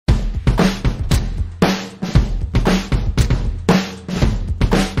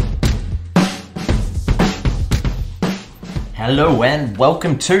Hello and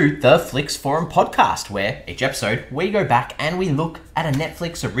welcome to the Flix Forum podcast, where each episode we go back and we look at a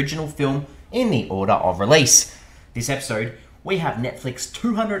Netflix original film in the order of release. This episode, we have Netflix's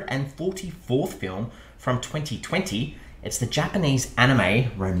 244th film from 2020. It's the Japanese anime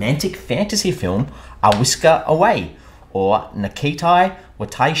romantic fantasy film A Whisker Away, or Nakitai,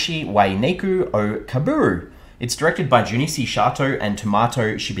 watashi wa neko o kaburu. It's directed by Junichi Sato and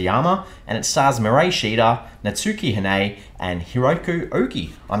Tomotaka Shibayama, and it stars Mirai Shida, Natsuki Hanae, and Hiroaki.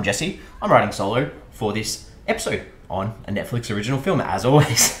 I'm Jesse. I'm writing solo for this episode on a Netflix original film, as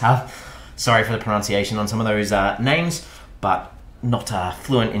always. Sorry for the pronunciation on some of those names, but not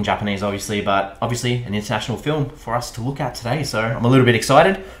fluent in Japanese, obviously, but obviously an international film for us to look at today, so I'm a little bit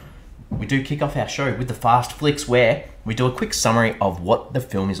excited. We do kick off our show with the Fast Flicks, where we do a quick summary of what the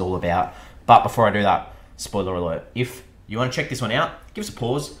film is all about. But before I do that, spoiler alert, if you want to check this one out, give us a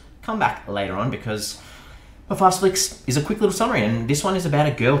pause, come back later on, because the Fast Flicks is a quick little summary, and this one is about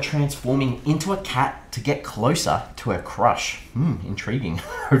a girl transforming into a cat to get closer to her crush. Intriguing.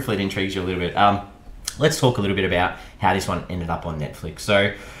 Hopefully it intrigues you a little bit. Let's talk a little bit about how this one ended up on Netflix.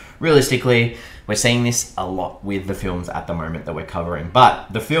 So realistically, we're seeing this a lot with the films at the moment that we're covering,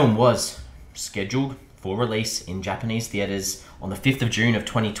 but the film was scheduled for release in Japanese theaters on the 5th of June of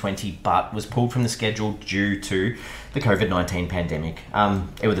 2020, but was pulled from the schedule due to the COVID-19 pandemic.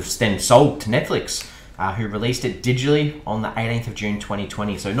 It was then sold to Netflix, who released it digitally on the 18th of June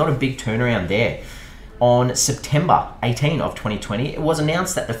 2020, so not a big turnaround there. On September 18 of 2020, it was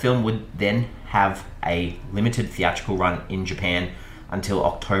announced that the film would then have a limited theatrical run in Japan until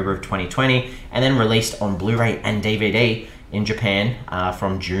October of 2020, and then released on Blu-ray and DVD in Japan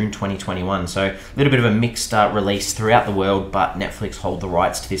from June 2021. So a little bit of a mixed release throughout the world, but Netflix hold the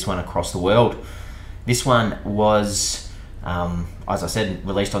rights to this one across the world. This one was, as I said,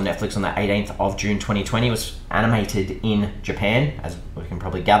 released on Netflix on the 18th of June 2020. It was animated in Japan, as we can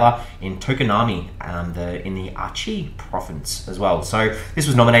probably gather, in Tokonami, in the Aichi province as well. So this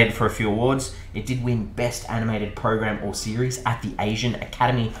was nominated for a few awards. It did win Best Animated Program or Series at the Asian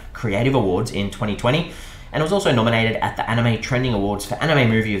Academy Creative Awards in 2020. And it was also nominated at the Anime Trending Awards for Anime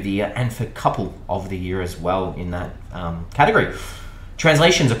Movie of the Year and for Couple of the Year as well in that category.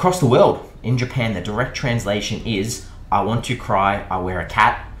 Translations across the world. In Japan, the direct translation is "I want to cry, I wear a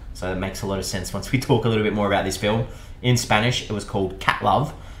cat." So that makes a lot of sense once we talk a little bit more about this film. In Spanish, it was called Cat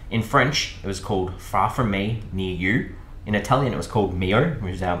Love. In French, it was called Far From Me, Near You. In Italian, it was called Mio,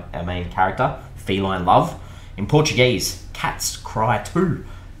 which is our main character, Feline Love. In Portuguese, Cats Cry Too.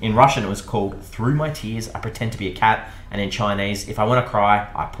 In Russian, it was called Through My Tears, I Pretend to Be a Cat. And in Chinese, If I Want to Cry,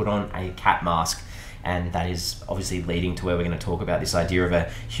 I Put on a Cat Mask. And that is obviously leading to where we're going to talk about this idea of a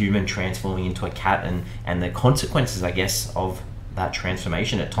human transforming into a cat and the consequences, I guess, of that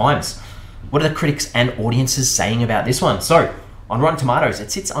transformation at times. What are the critics and audiences saying about this one? So, on Rotten Tomatoes,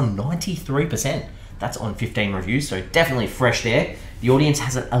 it sits on 93%. That's on 15 reviews, so definitely fresh there. The audience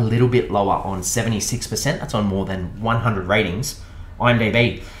has it a little bit lower on 76%. That's on more than 100 ratings.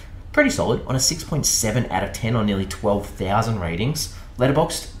 IMDb, pretty solid, on a 6.7 out of 10 on nearly 12,000 ratings.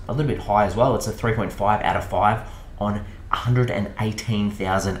 Letterboxd, a little bit high as well. It's a 3.5 out of 5 on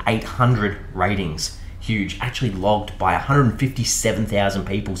 118,800 ratings. Huge, actually logged by 157,000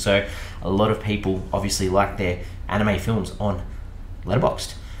 people. So a lot of people obviously like their anime films on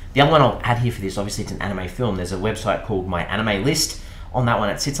Letterboxd. The other one I'll add here for this, obviously it's an anime film. There's a website called My Anime List. On that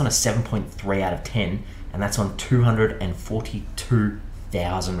one, it sits on a 7.3 out of 10. And that's on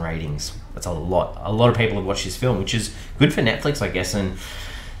 242,000 ratings. That's a lot. A lot of people have watched this film, which is good for Netflix, I guess, and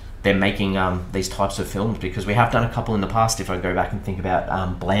they're making these types of films, because we have done a couple in the past. If I go back and think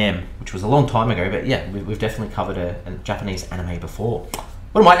about Blam, which was a long time ago, but yeah, we've definitely covered a Japanese anime before.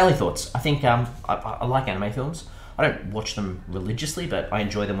 What are my early thoughts? I think I like anime films. I don't watch them religiously, but I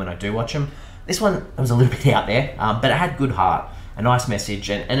enjoy them when I do watch them. This one was a little bit out there, but it had good heart, a nice message,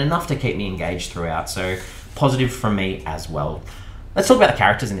 and enough to keep me engaged throughout. So positive from me as well. Let's talk about the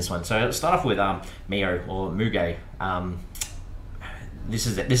characters in this one. So let's start off with Mio, or Muge. This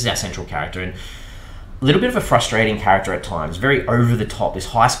is our central character, and a little bit of a frustrating character at times. Very over the top. This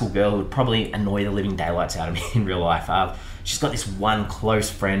high school girl who would probably annoy the living daylights out of me in real life. She's got this one close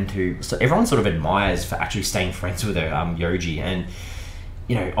friend who everyone sort of admires for actually staying friends with her, Yoji, and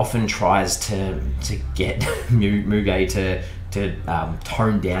often tries to get Muge to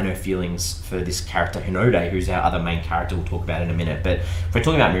tone down her feelings for this character Hinode, who's our other main character we'll talk about in a minute. But if we're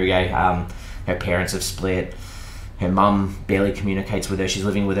talking about Muge, her parents have split. Her mum barely communicates with her. She's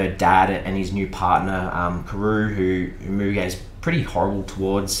living with her dad and his new partner, Karu, who Muge is pretty horrible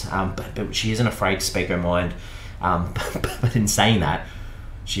towards, but she isn't afraid to speak her mind. But in saying that,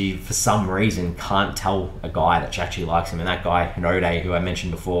 she, for some reason, can't tell a guy that she actually likes him. And that guy, Hanae, who I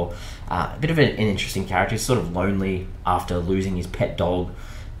mentioned before, a bit of an interesting character. He's sort of lonely after losing his pet dog,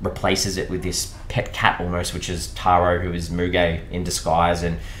 replaces it with this pet cat almost, which is Taro, who is Muge in disguise.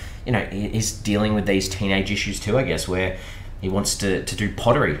 And, you know, he's dealing with these teenage issues too, I guess, where he wants to do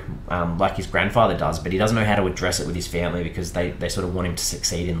pottery like his grandfather does, but he doesn't know how to address it with his family because they sort of want him to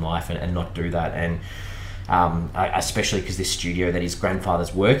succeed in life and not do that. And especially because this studio that his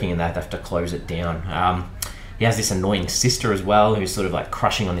grandfather's working in, they have to close it down. He has this annoying sister as well, who's sort of like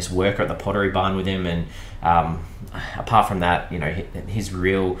crushing on this worker at the pottery barn with him. And apart from that, you know, his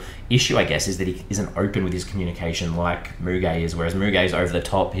real issue, I guess, is that he isn't open with his communication like Muge is, whereas Muge is over the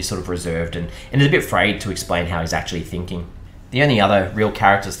top. He's sort of reserved and is a bit afraid to explain how he's actually thinking. The only other real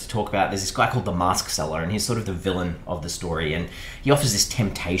characters to talk about, there's this guy called the Mask Seller, and he's sort of the villain of the story, and he offers this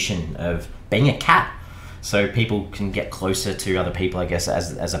temptation of being a cat, so people can get closer to other people, I guess,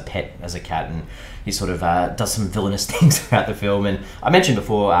 as a pet, as a cat. And he sort of does some villainous things throughout the film. And I mentioned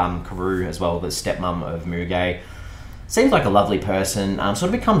before Kaburu as well, the stepmom of Muge. Seems like a lovely person, sort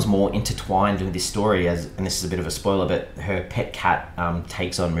of becomes more intertwined with this story, and this is a bit of a spoiler, but her pet cat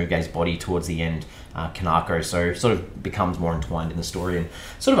takes on Muge's body towards the end, Kanako, so sort of becomes more entwined in the story and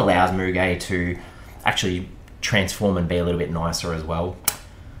sort of allows Muge to actually transform and be a little bit nicer as well.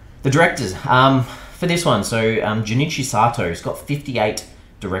 The directors, for this one, so Junichi Sato's got 58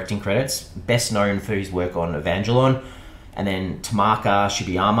 directing credits, best known for his work on Evangelon. And then Tomotaka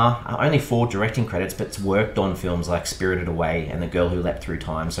Shibayama, only 4 directing credits, but it's worked on films like Spirited Away and The Girl Who Leapt Through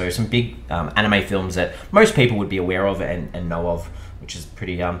Time. So some big anime films that most people would be aware of and know of, which is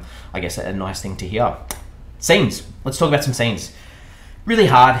pretty, I guess, a nice thing to hear. Scenes. Let's talk about some scenes. Really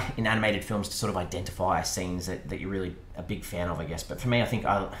hard in animated films to sort of identify scenes that you're really a big fan of, I guess. But for me, I think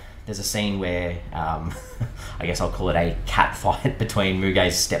there's a scene where, I guess I'll call it a cat fight between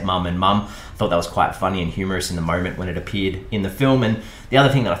Muge's stepmom and mum. I thought that was quite funny and humorous in the moment when it appeared in the film. And the other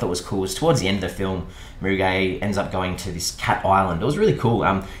thing that I thought was cool was towards the end of the film, Muge ends up going to this cat island. It was really cool,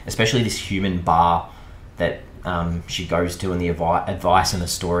 especially this human bar that she goes to, and the advice and the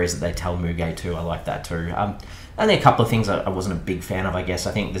stories that they tell Muge too. I like that too. Only a couple of things I wasn't a big fan of, I guess.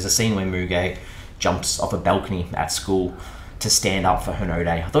 I think there's a scene where Muge jumps off a balcony at school to stand up for Hanae.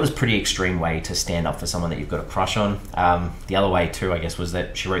 I thought it was a pretty extreme way to stand up for someone that you've got a crush on. The other way too, I guess, was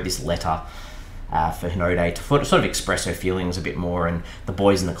that she wrote this letter for Hanae to sort of express her feelings a bit more, and the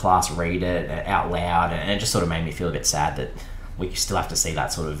boys in the class read it out loud, and it just sort of made me feel a bit sad that we still have to see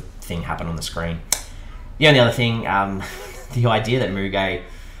that sort of thing happen on the screen. The only other thing, the idea that Muge,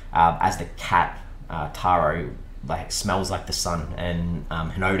 as the cat, Taro, like smells like the sun, and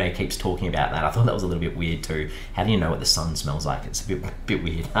Hanae keeps talking about that. I thought that was a little bit weird too. How do you know what the sun smells like? It's a bit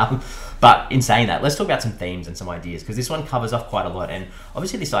weird. But in saying that, let's talk about some themes and some ideas, because this one covers off quite a lot. And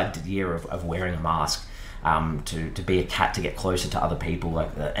obviously this idea of wearing a mask to be a cat, to get closer to other people,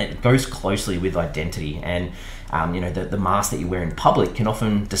 like it goes closely with identity. And you know, the mask that you wear in public can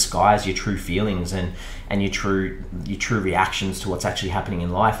often disguise your true feelings and your true reactions to what's actually happening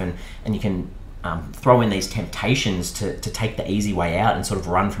in life, and you can throw in these temptations to take the easy way out and sort of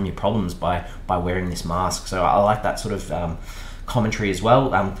run from your problems by wearing this mask. So I like that sort of commentary as well.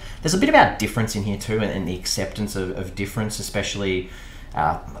 There's a bit about difference in here too, and the acceptance of difference, especially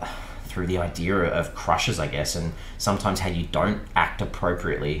through the idea of crushes, I guess, and sometimes how you don't act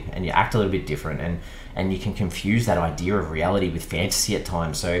appropriately and you act a little bit different, and you can confuse that idea of reality with fantasy at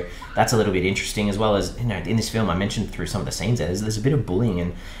times. So that's a little bit interesting, as well as, you know, in this film, I mentioned through some of the scenes there's a bit of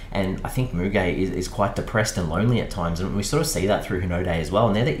bullying, and I think Muge is quite depressed and lonely at times, and we sort of see that through Hanae as well,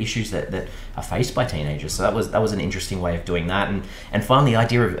 and they're the issues that are faced by teenagers. So that was an interesting way of doing that. And finally, the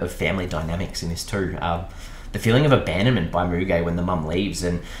idea of family dynamics in this too. The feeling of abandonment by Muge when the mum leaves,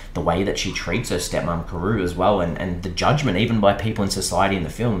 and the way that she treats her stepmom Karu as well, and the judgment even by people in society in the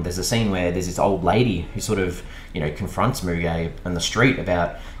film. There's a scene where there's this old lady who sort of, you know, confronts Muge on the street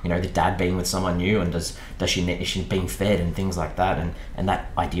about, you know, the dad being with someone new, and is she being fed and things like that, and that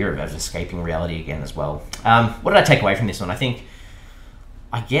idea of escaping reality again as well. What did I take away from this one? I think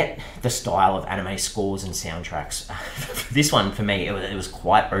I get the style of anime scores and soundtracks. This one, for me, it was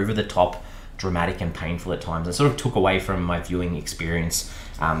quite over the top, dramatic and painful at times. It sort of took away from my viewing experience,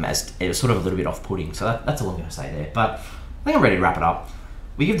 as it was sort of a little bit off-putting. So that's all I'm going to say there. But I think I'm ready to wrap it up.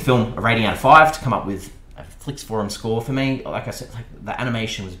 We give the film a rating out of 5 to come up with a Flix Forum score. For me, like I said, the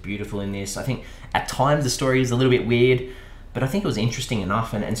animation was beautiful in this. I think at times the story is a little bit weird, but I think it was interesting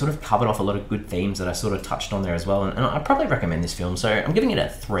enough, and sort of covered off a lot of good themes that I sort of touched on there as well. And I'd probably recommend this film. So I'm giving it a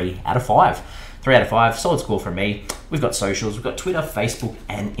 3 out of 5. 3 out of 5, solid score from me. We've got socials, we've got Twitter, Facebook,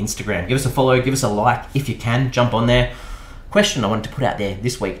 and Instagram. Give us a follow, give us a like if you can, jump on there. question I wanted to put out there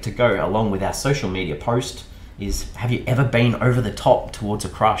this week to go along with our social media post is, have you ever been over the top towards a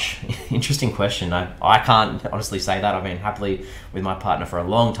crush? Interesting question. I can't honestly say that. I've been happily with my partner for a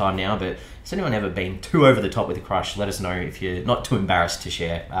long time now, but has anyone ever been too over the top with a crush? Let us know if you're not too embarrassed to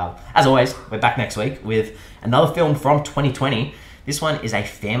share. As always, we're back next week with another film from 2020. This one is a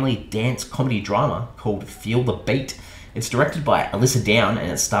family dance comedy drama called Feel the Beat. It's directed by Alyssa Down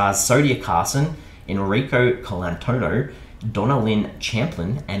and it stars Sodia Carson, Enrico Colantonio, Donna Lynn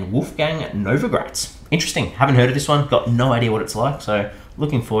Champlin, and Wolfgang Novogratz. Interesting. Haven't heard of this one. Got no idea what it's like. So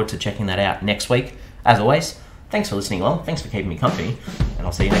looking forward to checking that out next week. As always, thanks for listening along. Thanks for keeping me company. And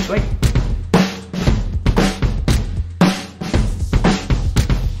I'll see you next week.